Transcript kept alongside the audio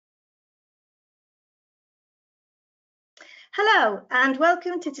Hello and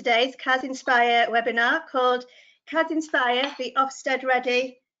welcome to today's CAS Inspire webinar called CAS Inspire Be OFSTED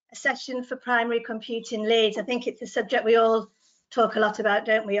Ready, a session for primary computing leads. I think it's a subject we all talk a lot about,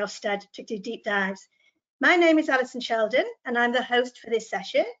 don't we, Ofsted, particularly deep dives. My name is Alison Sheldon and I'm the host for this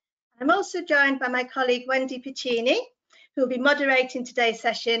session. I'm also joined by my colleague Wendy Piccini, who will be moderating today's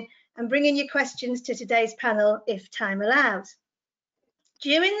session and bringing you questions to today's panel if time allows.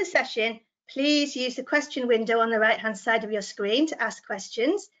 During the session, please use the question window on the right-hand side of your screen to ask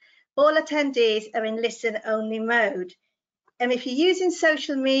questions. All attendees are in listen-only mode. And if you're using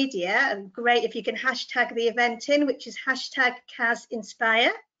social media, great if you can hashtag the event in, which is hashtag CAS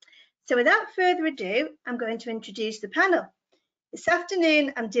Inspire. So without further ado, I'm going to introduce the panel. This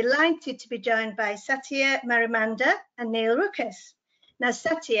afternoon, I'm delighted to be joined by Satya Marimanda and Neil Ruckus. Now,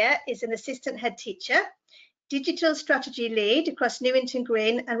 Satya is an assistant head teacher, digital strategy lead across Newington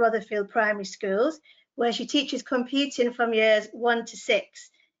Green and Rotherfield primary schools, where she teaches computing from years 1 to 6.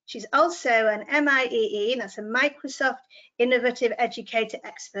 She's also an MIEE, that's a Microsoft Innovative Educator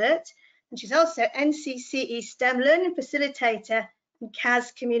Expert, and she's also NCCE STEM Learning Facilitator and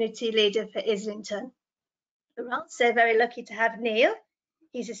CAS Community Leader for Islington. We're also very lucky to have Neil.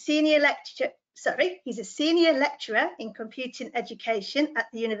 He's a senior lecturer in computing education at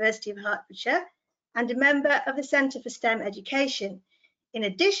the University of Hertfordshire and a member of the Centre for STEM Education. In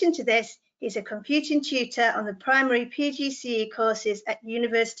addition to this, he's a computing tutor on the primary PGCE courses at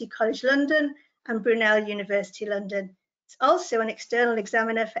University College London and Brunel University London. He's also an external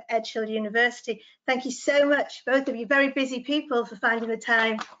examiner for Edge Hill University. Thank you so much, both of you, very busy people, for finding the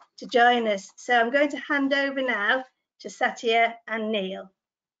time to join us. So I'm going to hand over now to Satya and Neil.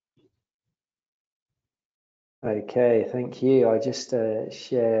 Okay, thank you. I just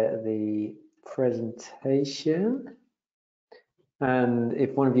share the presentation, and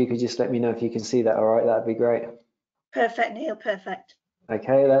if one of you could just let me know if you can see that. All right, that'd be great. Perfect, Neil, perfect.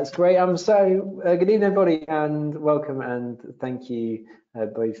 Okay, that's great. So good evening, everybody, and welcome, and thank you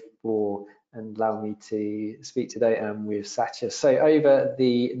both for allowing me to speak today and with Satya. So over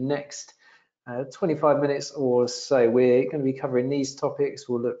the next 25 minutes or so, we're going to be covering these topics.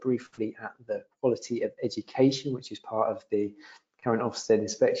 We'll look briefly at the quality of education, which is part of the current Ofsted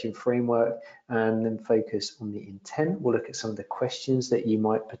inspection framework, and then focus on the intent. We'll look at some of the questions that you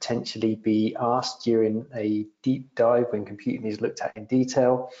might potentially be asked during a deep dive when computing is looked at in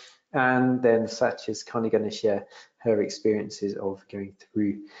detail. And then Satya's kind of going to share her experiences of going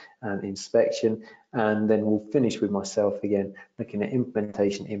through an inspection. And then we'll finish with myself again, looking at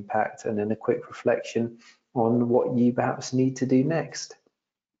implementation impact, and then a quick reflection on what you perhaps need to do next.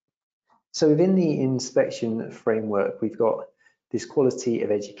 So within the inspection framework, we've got this quality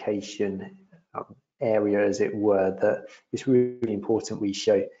of education area, as it were, that is really important we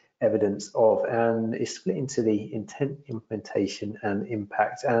show evidence of, and it's split into the intent, implementation and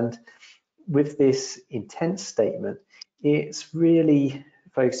impact. And with this intent statement, it's really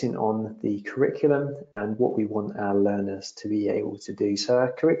focusing on the curriculum and what we want our learners to be able to do. So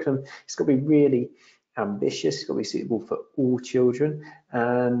our curriculum, it's got to be really ambitious, it's got to be suitable for all children,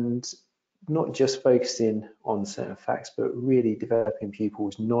 and not just focusing on certain facts, but really developing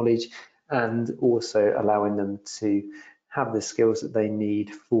pupils' knowledge and also allowing them to have the skills that they need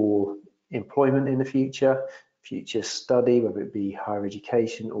for employment in the future study, whether it be higher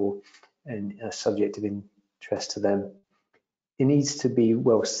education or a subject of interest to them. It needs to be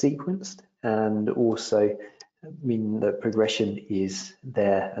well sequenced and also mean that progression is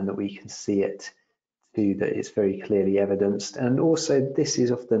there and that we can see it too, that it's very clearly evidenced. And also this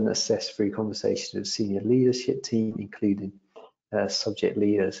is often assessed through conversations with senior leadership team, including subject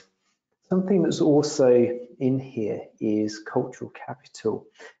leaders. Something that's also in here is cultural capital,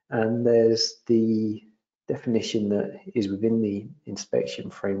 and there's the definition that is within the inspection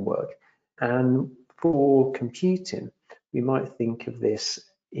framework. And for computing, we might think of this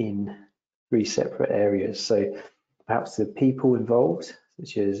in 3 separate areas. So perhaps the people involved,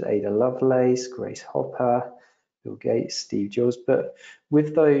 such as Ada Lovelace, Grace Hopper, Bill Gates, Steve Jobs. But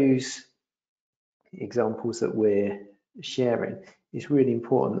with those examples that we're sharing, it's really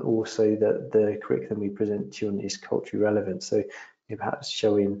important also that the curriculum we present to you is culturally relevant. So you're perhaps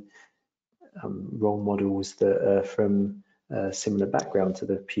showing role models that are from a similar background to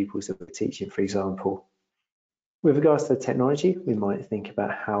the pupils that we're teaching, for example. With regards to the technology, we might think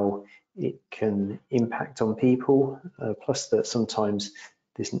about how it can impact on people, plus that sometimes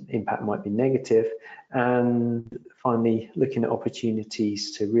this impact might be negative. And finally, looking at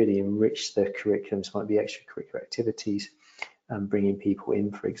opportunities to really enrich the curriculums, might be extracurricular activities, bringing people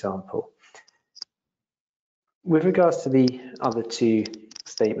in, for example. With regards to the other 2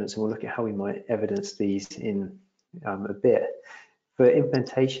 statements, and we'll look at how we might evidence these in a bit. For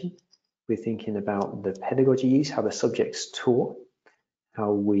implementation, we're thinking about the pedagogy use, how the subject's taught,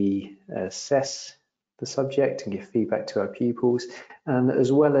 how we assess the subject and give feedback to our pupils, and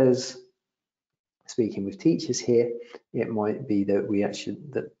as well as speaking with teachers here, it might be that we actually,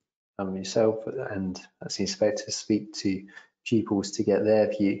 yourself and as the inspector, speak to pupils to get their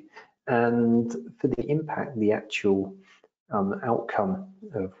view. And for the impact, the actual outcome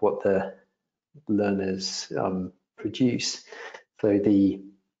of what the learners produce, so the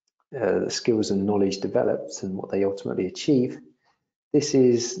skills and knowledge developed and what they ultimately achieve, this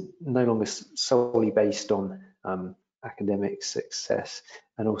is no longer solely based on academic success,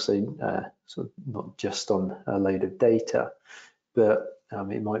 and also sort of not just on a load of data, but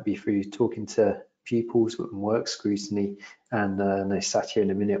it might be through talking to pupils with work scrutiny, and no, Satya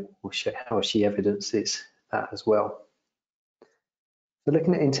in a minute will show how she evidences that as well. So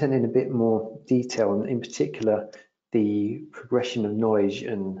looking at intent in a bit more detail, and in particular the progression of knowledge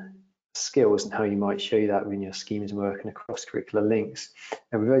and skills and how you might show that when your schemes working across curricular links.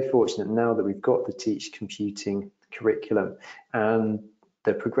 And we're very fortunate now that we've got the Teach Computing curriculum, and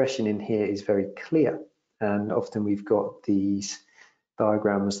the progression in here is very clear, and often we've got these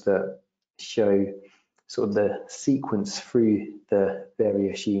diagrams that show sort of the sequence through the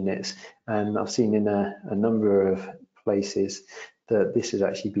various units, and I've seen in a number of places that this has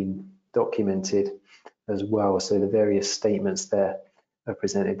actually been documented as well. So the various statements there are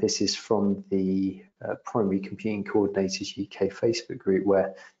presented. This is from the Primary Computing Coordinators UK Facebook group,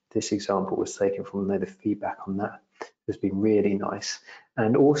 where this example was taken from, and the feedback on that has been really nice.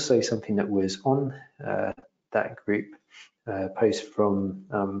 And also something that was on that group post from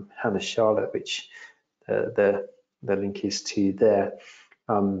Hannah Charlotte, which the link is to there.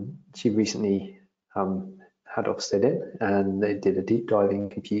 She recently had Ofsted in, and they did a deep dive in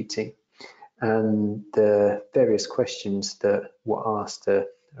computing, and the various questions that were asked are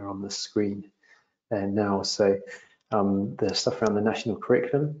on the screen there now. So the stuff around the national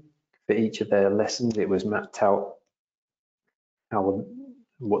curriculum, for each of their lessons, it was mapped out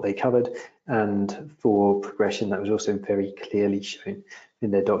what they covered, and for progression, that was also very clearly shown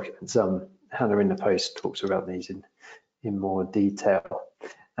in their documents. Hannah in the post talks about these in more detail,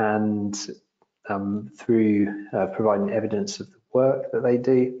 and through providing evidence of the work that they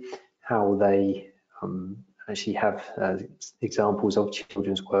do, how they actually have examples of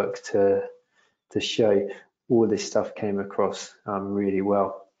children's work to show. All this stuff came across really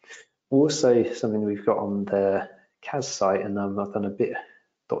well. Also, something we've got on the CAS site, and I've done a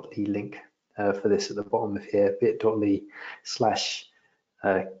bit.ly link for this at the bottom of here,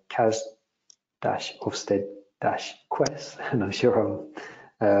 bit.ly/CAS-Ofsted-Quest, and I'm sure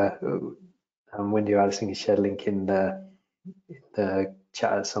Wendy or Alison can share a link in the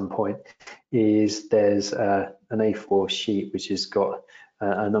chat at some point. There's an A4 sheet which has got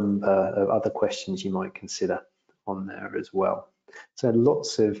a number of other questions you might consider on there as well. So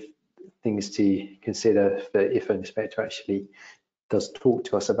lots of things to consider for if an inspector actually does talk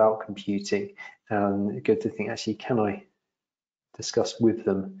to us about computing, and good to think, actually, can I discuss with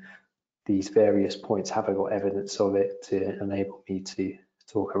them these various points? Have I got evidence of it to enable me to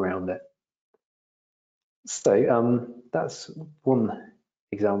talk around it? So that's one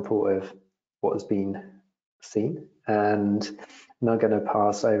example of what has been seen, and I'm now going to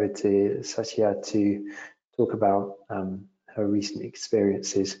pass over to Satya to talk about her recent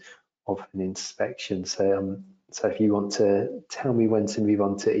experiences of an inspection. So, so if you want to tell me when to move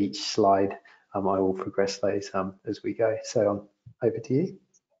on to each slide, I will progress those as we go. So over to you.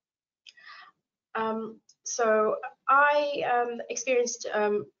 So I experienced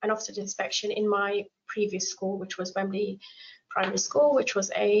an Ofsted inspection in my previous school, which was Wembley Primary School, which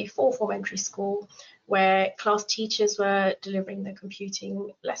was a 4-form entry school where class teachers were delivering the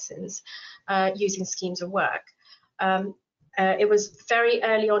computing lessons using schemes of work. It was very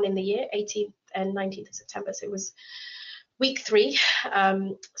early on in the year, 18th and 19th of September, so it was week 3.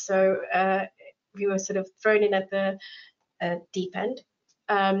 So we were sort of thrown in at the deep end.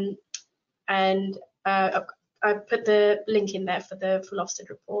 And I put the link in there for the full Ofsted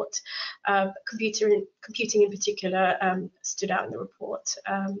report. Computing in particular stood out in the report.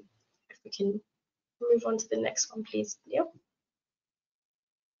 If we can move on to the next one, please. Yep.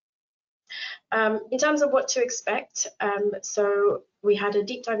 In terms of what to expect, so we had a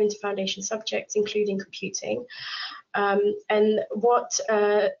deep dive into foundation subjects, including computing. And what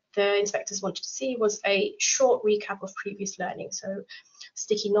the inspectors wanted to see was a short recap of previous learning, so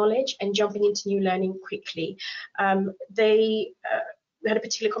sticky knowledge and jumping into new learning quickly. We had a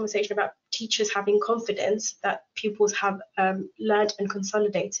particular conversation about teachers having confidence that pupils have learned and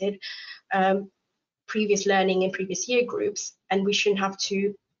consolidated previous learning in previous year groups, and we shouldn't have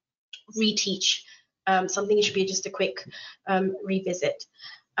to reteach something. It should be just a quick revisit.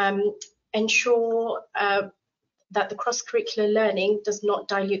 Ensure that the cross-curricular learning does not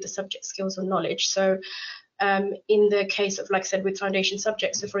dilute the subject skills or knowledge. So in the case of, like I said, with foundation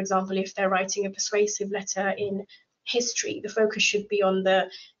subjects, so for example, if they're writing a persuasive letter in history, the focus should be on the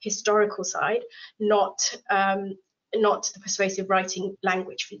historical side, not the persuasive writing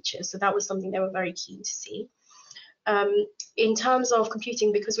language features. So that was something they were very keen to see. In terms of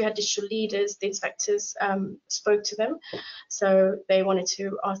computing, because we had digital leaders, the inspectors spoke to them. So they wanted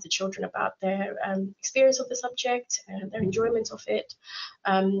to ask the children about their experience of the subject and their enjoyment of it.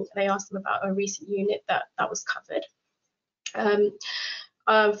 They asked them about a recent unit that was covered.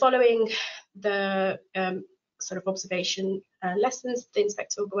 Following the sort of observation lessons, the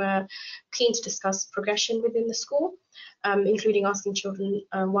inspector were keen to discuss progression within the school, including asking children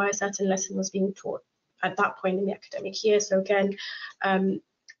why a certain lesson was being taught at that point in the academic year. So again, kind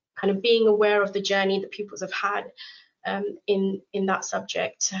of being aware of the journey that pupils have had in that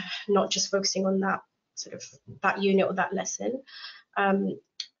subject, not just focusing on that sort of that unit or that lesson, and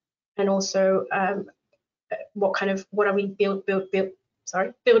also what are we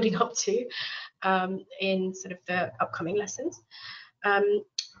building up to in sort of the upcoming lessons.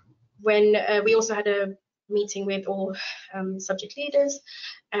 When we also had a meeting with all subject leaders,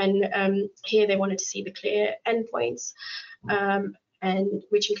 and here they wanted to see the clear endpoints, and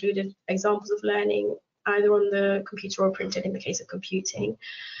which included examples of learning either on the computer or printed in the case of computing.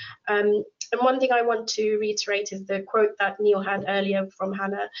 And one thing I want to reiterate is the quote that Neil had earlier from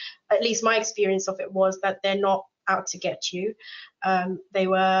Hannah. At least my experience of it was that they're not out to get you.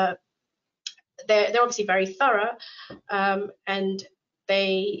 They're obviously very thorough, and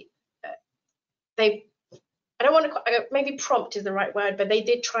they I don't want to, maybe prompt is the right word, but they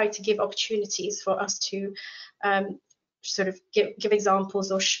did try to give opportunities for us to sort of give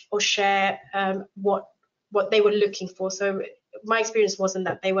examples or share what they were looking for. So my experience wasn't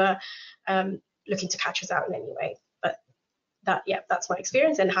that they were looking to catch us out in any way, but that's my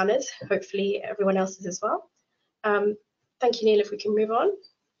experience and Hannah's, hopefully everyone else's as well. Thank you, Neil, if we can move on.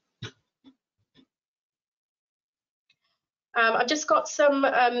 I've just got some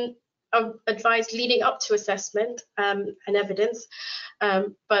advice leading up to assessment and evidence,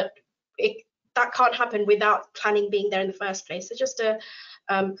 but that can't happen without planning being there in the first place. So just a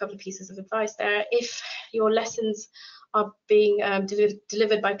couple of pieces of advice there. If your lessons are being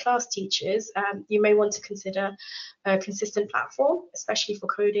delivered by class teachers, you may want to consider a consistent platform, especially for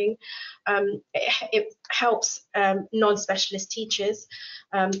coding. It helps non-specialist teachers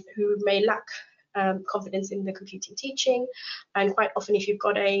who may lack confidence in the computing teaching, and quite often if you've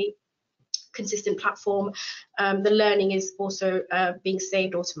got a consistent platform, the learning is also being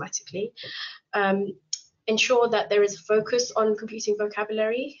saved automatically. Ensure that there is a focus on computing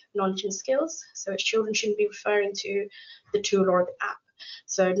vocabulary, knowledge and skills. So children shouldn't be referring to the tool or the app.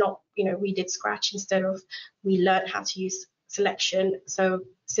 So not, we did Scratch instead of we learned how to use selection. So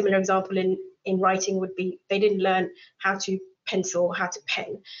similar example in writing would be they didn't learn how to pencil or how to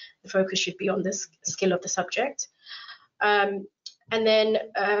pen. The focus should be on the skill of the subject. And then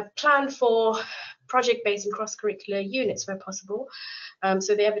plan for project-based and cross-curricular units where possible.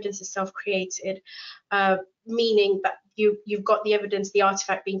 So the evidence is self-created, meaning that you've got the evidence, the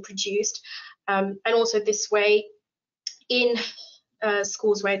artifact being produced. And also this way, in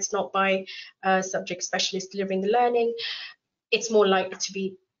schools where it's not by subject specialists delivering the learning, it's more likely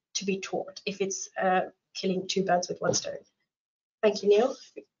to be taught if it's killing two birds with one stone. Thank you, Neil.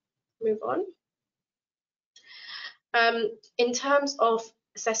 Move on. In terms of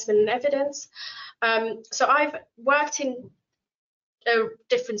assessment and evidence, so I've worked in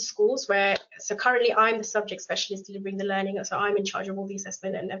different schools so currently I'm the subject specialist delivering the learning, so I'm in charge of all the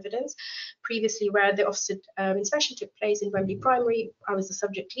assessment and evidence. Previously, where the Ofsted inspection took place in Wembley Primary, I was the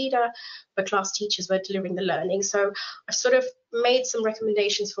subject leader, but class teachers were delivering the learning. So I've sort of made some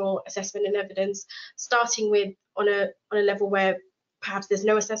recommendations for assessment and evidence, starting with on a level where perhaps there's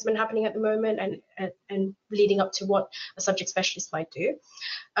no assessment happening at the moment, and leading up to what a subject specialist might do.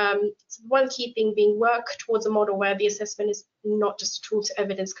 So one key thing being work towards a model where the assessment is not just a tool to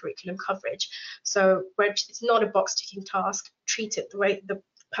evidence curriculum coverage. So where it's not a box ticking task, treat it the way the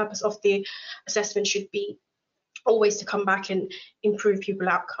purpose of the assessment should be always to come back and improve pupil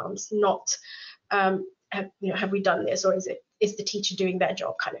outcomes, not have we done this, or is the teacher doing their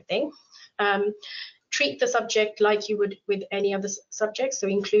job kind of thing. Treat the subject like you would with any other subject, so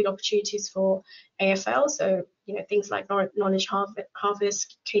include opportunities for AFL, so things like knowledge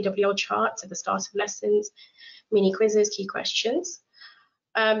harvest, KWL charts at the start of lessons, mini quizzes, key questions.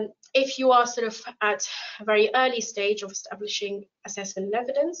 If you are sort of at a very early stage of establishing assessment and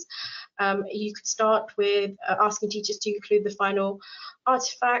evidence, you could start with asking teachers to include the final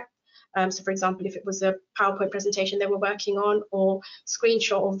artifact. So for example, if it was a PowerPoint presentation they were working on, or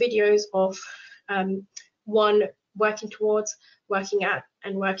screenshot or videos of one working towards, working at,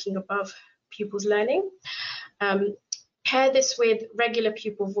 and working above pupils' learning. Pair this with regular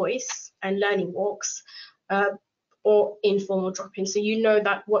pupil voice and learning walks, or informal drop-in, so you know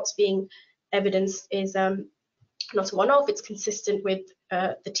that what's being evidenced is not a one-off, it's consistent with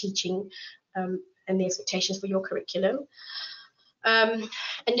the teaching and the expectations for your curriculum. And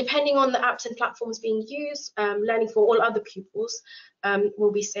depending on the apps and platforms being used, learning for all other pupils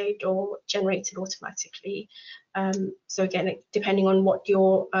will be saved or generated automatically. So again, depending on what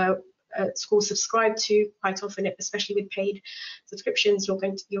your school subscribe to, quite often, especially with paid subscriptions, you're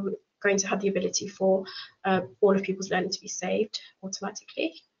going to have the ability for all of pupils' learning to be saved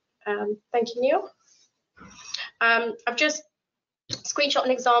automatically. Thank you, Neil. I've just screenshot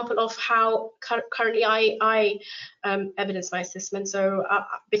an example of how currently I evidence my assessment. So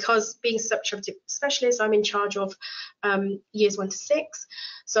because being subject specialist, I'm in charge of years 1 to 6.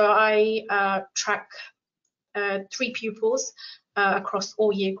 So I track 3 pupils across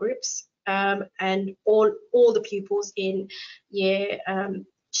all year groups, and all the pupils in year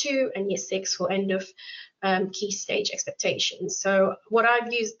 2 and year 6 for end of key stage expectations. So what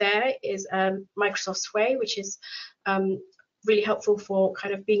I've used there is Microsoft Sway, which is really helpful for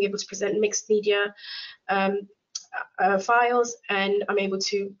kind of being able to present mixed media files, and I'm able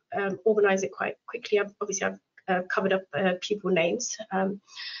to organize it quite quickly. I've covered up pupil names,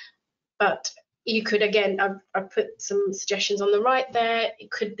 but you could, again, I've put some suggestions on the right there.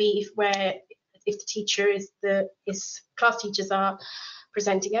 It could be if the teacher class teachers are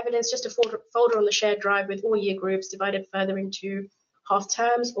presenting evidence, just a folder on the shared drive with all year groups divided further into half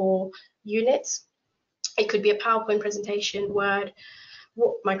terms or units. It could be a PowerPoint presentation, Word,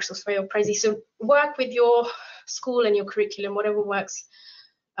 Microsoft Sway or Prezi. So work with your school and your curriculum, whatever works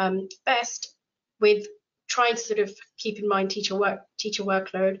best, with trying to sort of keep in mind teacher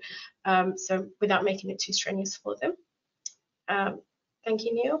workload, so without making it too strenuous for them. Thank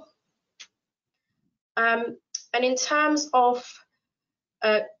you, Neil. And in terms of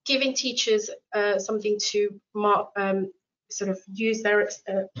giving teachers something to mark, sort of use their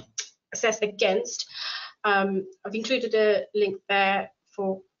assess against, I've included a link there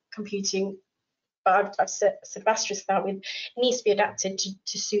for computing, but I've set asterisk that with, it needs to be adapted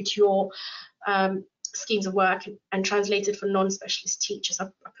to suit your schemes of work and translated for non-specialist teachers. I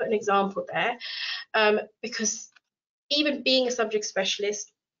put an example there because even being a subject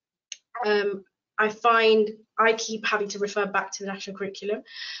specialist, I find I keep having to refer back to the national curriculum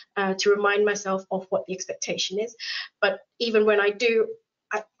to remind myself of what the expectation is. But even when I do,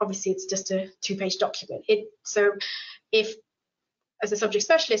 obviously it's just a 2-page document. So if, as a subject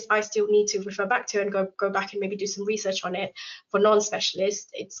specialist, I still need to refer back to and go back and maybe do some research on it. For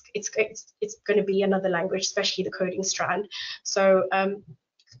non-specialists, it's going to be another language, especially the coding strand. So bear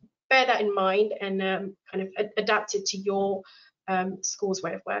that in mind and kind of adapt it to your school's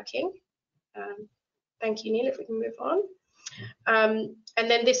way of working. Thank you, Neil. If we can move on. And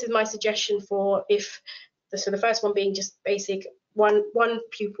then this is my suggestion for so the first one being just basic, one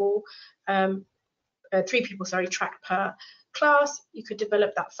pupil, 3 pupils, sorry, track per class. You could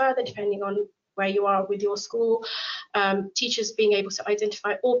develop that further depending on where you are with your school. Teachers being able to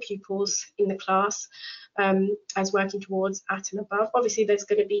identify all pupils in the class as working towards at and above. Obviously, there's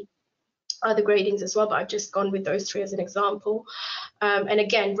going to be other gradings as well, but I've just gone with those 3 as an example. And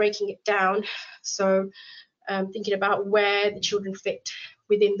again, breaking it down. So thinking about where the children fit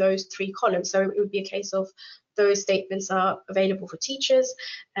within those 3 columns. So it would be a case of those statements are available for teachers,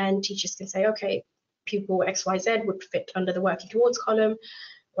 and teachers can say, okay, pupil XYZ would fit under the working towards column,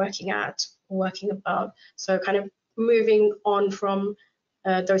 working at, or working above. So kind of moving on from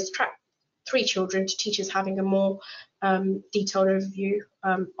those track 3 children to teachers having a more detailed overview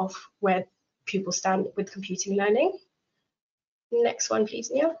of where pupils stand with computing learning. Next one,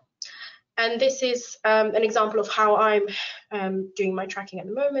 please, Neil. And this is an example of how I'm doing my tracking at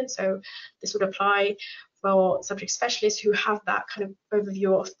the moment. So this would apply for subject specialists who have that kind of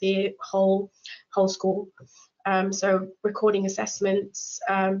overview of the whole school. So recording assessments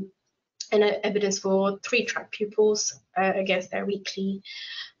and evidence for 3 track pupils against their weekly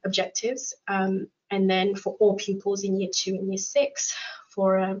objectives. And then for all pupils in year 2 and year 6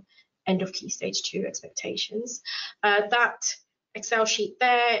 for end of key stage 2 expectations. That Excel sheet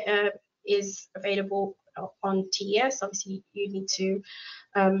there is available on TES. Obviously, you need to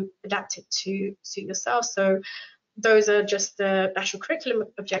adapt it to suit yourself. So those are just the national curriculum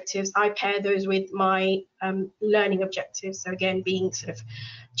objectives. I pair those with my learning objectives. So again, being sort of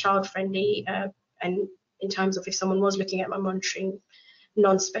child friendly, and in terms of if someone was looking at my monitoring,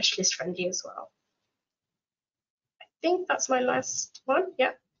 non-specialist friendly as well. I think that's my last one.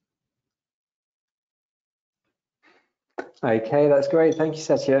 Yeah. Okay, that's great. Thank you,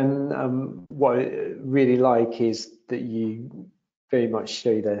 Satya. And what I really like is that you very much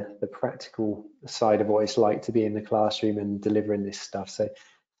show the practical side of what it's like to be in the classroom and delivering this stuff. So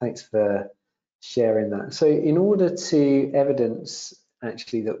thanks for sharing that. So in order to evidence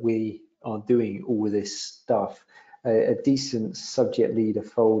actually that we are doing all this stuff, a decent subject leader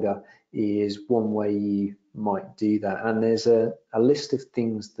folder is one way you might do that. And there's a list of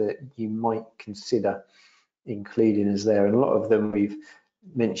things that you might consider including us there, and a lot of them we've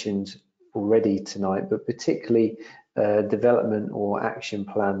mentioned already tonight, but particularly development or action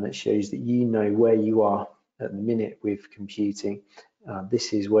plan that shows that you know where you are at the minute with computing.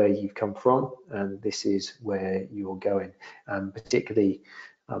 This is where you've come from and this is where you're going. Particularly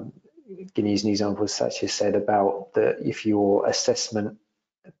going to use an example such as said about that if your assessment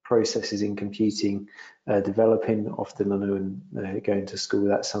processes in computing developing, often I know when going to school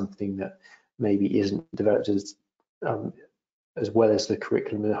that's something that maybe isn't developed as well as the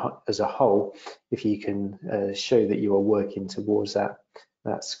curriculum as a whole. If you can show that you are working towards that,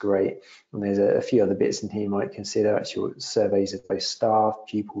 that's great. And there's a few other bits in here you might consider, actual surveys of both staff,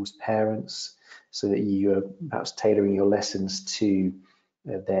 pupils, parents, so that you are perhaps tailoring your lessons to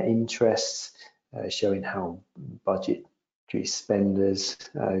their interests, showing how budgetary spend has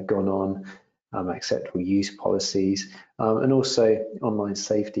gone on, acceptable use policies, and also online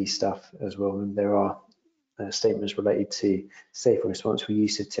safety stuff as well. And there are statements related to safe and responsible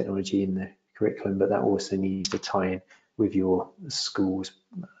use of technology in the curriculum, but that also needs to tie in with your school's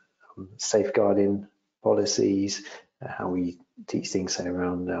safeguarding policies, how we teach things say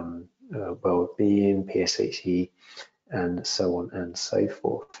around well-being, PSHE, and so on and so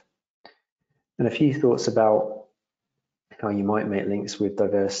forth. And a few thoughts about how you might make links with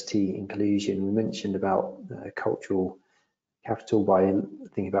diversity inclusion. We mentioned about cultural capital by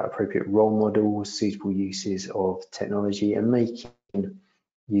thinking about appropriate role models, suitable uses of technology, and making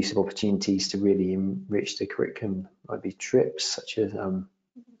use of opportunities to really enrich the curriculum. Might be trips such as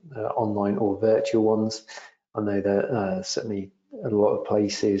online or virtual ones. I know that certainly a lot of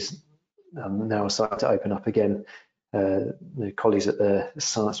places now are starting to open up again. The colleagues at the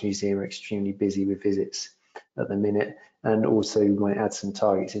Science Museum are extremely busy with visits at the minute, and also we might add some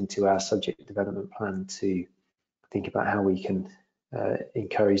targets into our subject development plan to think about how we can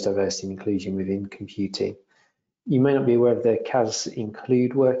encourage diversity and inclusion within computing. You may not be aware of the CAS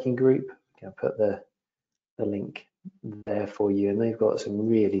Include working group. I'll put the link there for you, and they've got some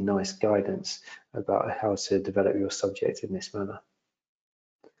really nice guidance about how to develop your subject in this manner.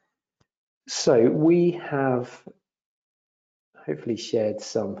 So we have hopefully shared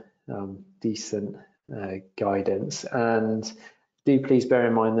some decent guidance, and do please bear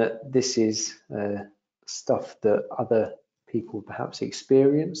in mind that this is stuff that other people perhaps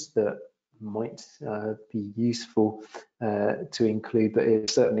experience that might be useful to include, but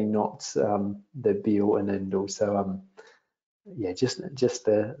it's certainly not the be all and end all. So yeah, just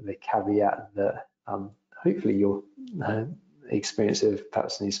the caveat that hopefully your experience of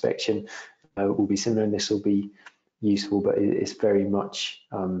perhaps an inspection will be similar, and this will be useful, but it's very much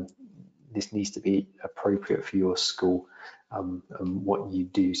this needs to be appropriate for your school and what you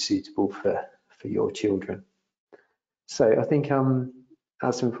do suitable for your children. So I think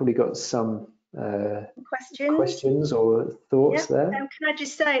Alison, we've probably got some questions or thoughts there. Can I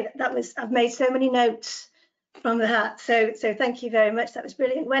just say that was, I've made so many notes from that, so thank you very much, that was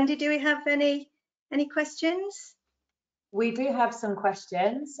brilliant. Wendy, do we have any questions? We do have some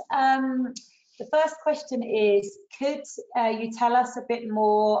questions. The first question is, could you tell us a bit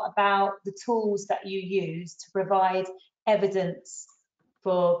more about the tools that you use to provide evidence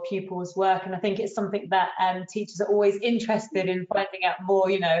for pupils' work? And I think it's something that teachers are always interested in finding out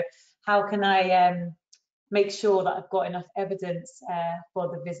more, you know, how can I make sure that I've got enough evidence for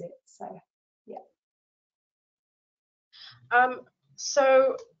the visit? So, yeah.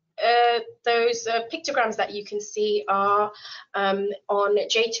 Those pictograms that you can see are on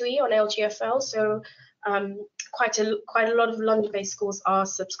J2E on LGFL. So quite a lot of London-based schools are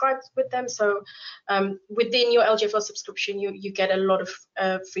subscribed with them. So within your LGFL subscription, you get a lot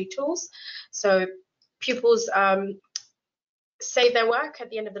of free tools. So pupils save their work at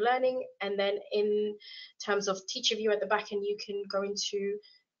the end of the learning, and then in terms of teacher view at the back end, you can go into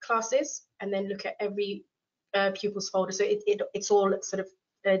classes and then look at every pupil's folder. So it's all sort of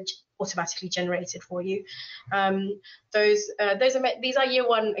automatically generated for you. These are year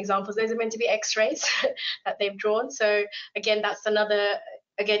one examples. Those are meant to be x-rays that they've drawn. So again, that's another,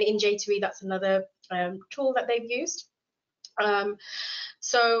 again in J2E, that's another tool that they've used.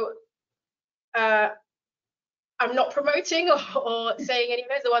 I'm not promoting or saying any of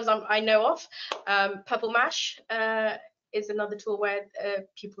those, the ones I know of. Purple Mash is another tool where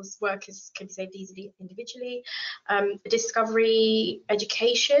people's work can be saved easily individually. Discovery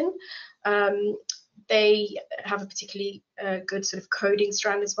Education, they have a particularly good sort of coding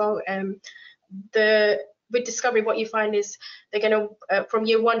strand as well. With Discovery, what you find is they're going to, from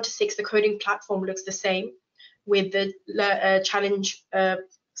year 1 to 6, the coding platform looks the same, with the challenge,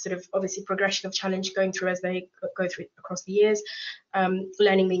 sort of obviously progression of challenge going through as they go through across the years,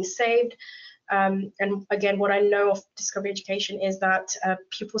 learning being saved. And again, what I know of Discovery Education is that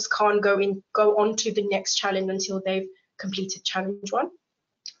pupils can't go on to the next challenge until they've completed challenge 1.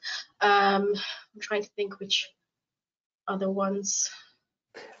 I'm trying to think which other ones.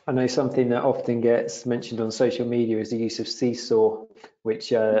 I know something that often gets mentioned on social media is the use of Seesaw,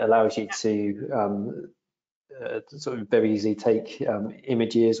 which allows you to sort of very easily take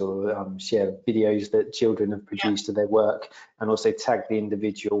images or share videos that children have produced of their work, and also tag the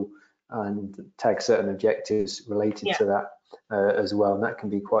individual and tag certain objectives related to that as well. And that can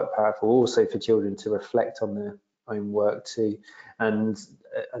be quite powerful also for children to reflect on their own work too. And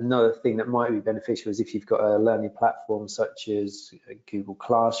another thing that might be beneficial is if you've got a learning platform such as Google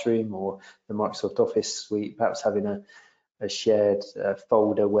Classroom or the Microsoft Office suite, perhaps having a shared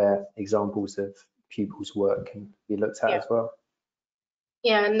folder where examples of pupils' work can be looked at as well.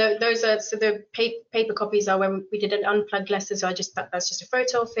 Yeah, and those are, so the paper copies are when we did an unplugged lesson, so that's just a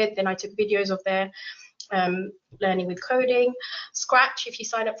photo of it. Then I took videos of their learning with coding. Scratch, if you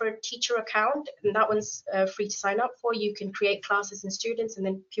sign up for a teacher account, and that one's free to sign up for, you can create classes and students, and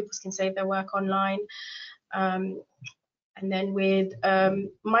then pupils can save their work online. And then with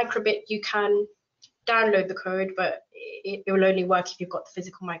Microbit, you can download the code, but it will only work if you've got the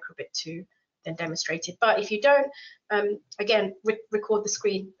physical Microbit to then demonstrate it. But if you don't, again, record the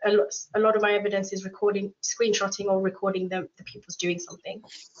screen. A lot of my evidence is recording, screenshotting or recording the pupils doing something.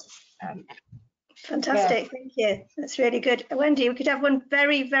 Fantastic, thank you. That's really good. Wendy, we could have one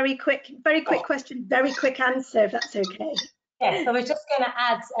very quick question, very quick answer, if that's okay. Yes, I was just going to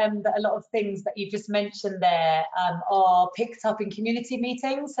add that a lot of things that you just mentioned there are picked up in community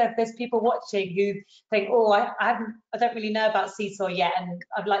meetings. So if there's people watching who think, oh, I don't really know about Seesaw yet, and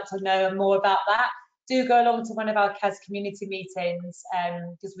I'd like to know more about that, do go along to one of our CAS community meetings,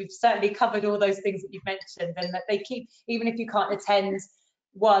 because we've certainly covered all those things that you've mentioned, and that they keep, even if you can't attend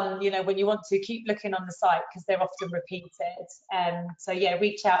one, you know, when you want to, keep looking on the site because they're often repeated. So yeah,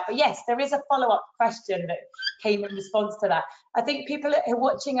 reach out. But yes, there is a follow-up question that came in response to that. I think people who are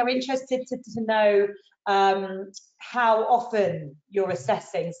watching are interested to know how often you're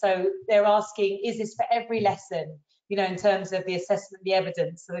assessing. So they're asking, is this for every lesson, you know, in terms of the assessment, the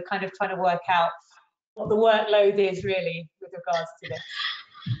evidence? So they're kind of trying to work out what the workload is really with regards to this.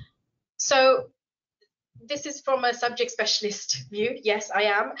 So this is from a subject specialist view. Yes, I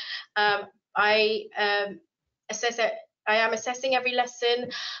am. I am assessing every lesson,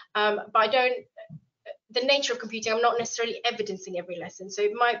 but I don't. The nature of computing, I'm not necessarily evidencing every lesson. So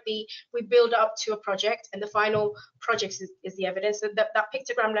it might be we build up to a project, and the final project is the evidence. So that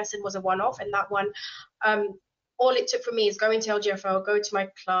pictogram lesson was a one-off, and that one, all it took for me is go into LGFL, go to my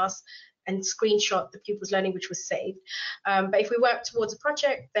class, and screenshot the pupils' learning, which was saved. But if we work towards a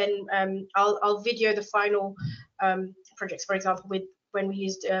project, then I'll video the final projects. For example, when we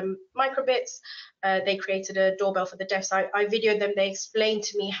used microbits, they created a doorbell for the deaf. So I videoed them. They explained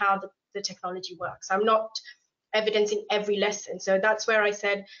to me how the technology works. I'm not evidencing every lesson. So that's where I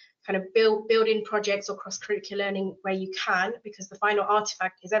said kind of build in projects or cross-curricular learning where you can, because the final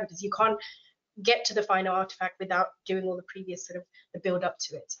artifact is evidence. You can't get to the final artifact without doing all the previous sort of the build up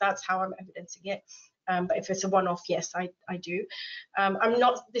to it. So that's how I'm evidencing it. But if it's a one-off, yes, I do. I'm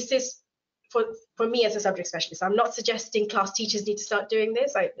not, this is for me as a subject specialist, I'm not suggesting class teachers need to start doing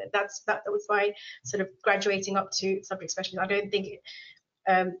this. That was why sort of graduating up to subject specialist. I don't think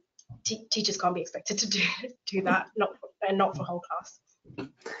teachers can't be expected to do that, not for whole class.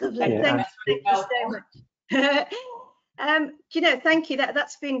 Lovely. Thank you so much. You know, thank you.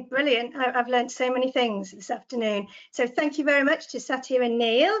 That's been brilliant. I've learned so many things this afternoon. So thank you very much to Satya and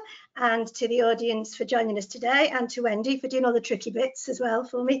Neil, and to the audience for joining us today, and to Wendy for doing all the tricky bits as well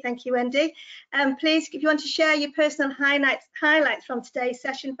for me. Thank you, Wendy. Please, if you want to share your personal highlights from today's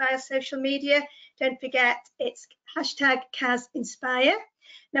session via social media, don't forget it's #CAS Inspire.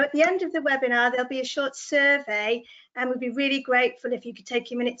 Now, at the end of the webinar, there'll be a short survey, and we'd be really grateful if you could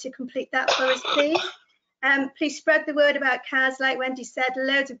take a minute to complete that for us, please. Please spread the word about CAS. Like Wendy said,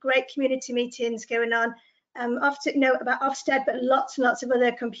 loads of great community meetings going on, often, about Ofsted, but lots and lots of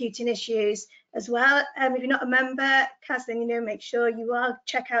other computing issues as well. If you're not a member, CAS, then make sure you are,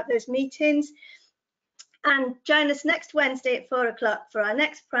 check out those meetings. And join us next Wednesday at 4 o'clock for our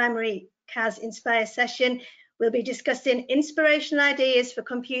next primary CAS Inspire session. We'll be discussing inspirational ideas for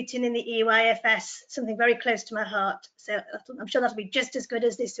computing in the EYFS, something very close to my heart. So I'm sure that'll be just as good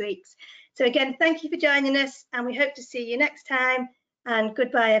as this week's. So again, thank you for joining us, and we hope to see you next time. And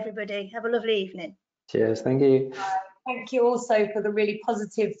goodbye, everybody. Have a lovely evening. Cheers. Thank you. Thank you also for the really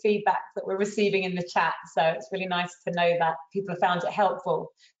positive feedback that we're receiving in the chat. So it's really nice to know that people have found it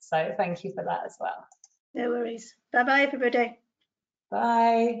helpful. So thank you for that as well. No worries. Bye-bye, everybody.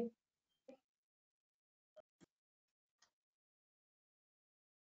 Bye.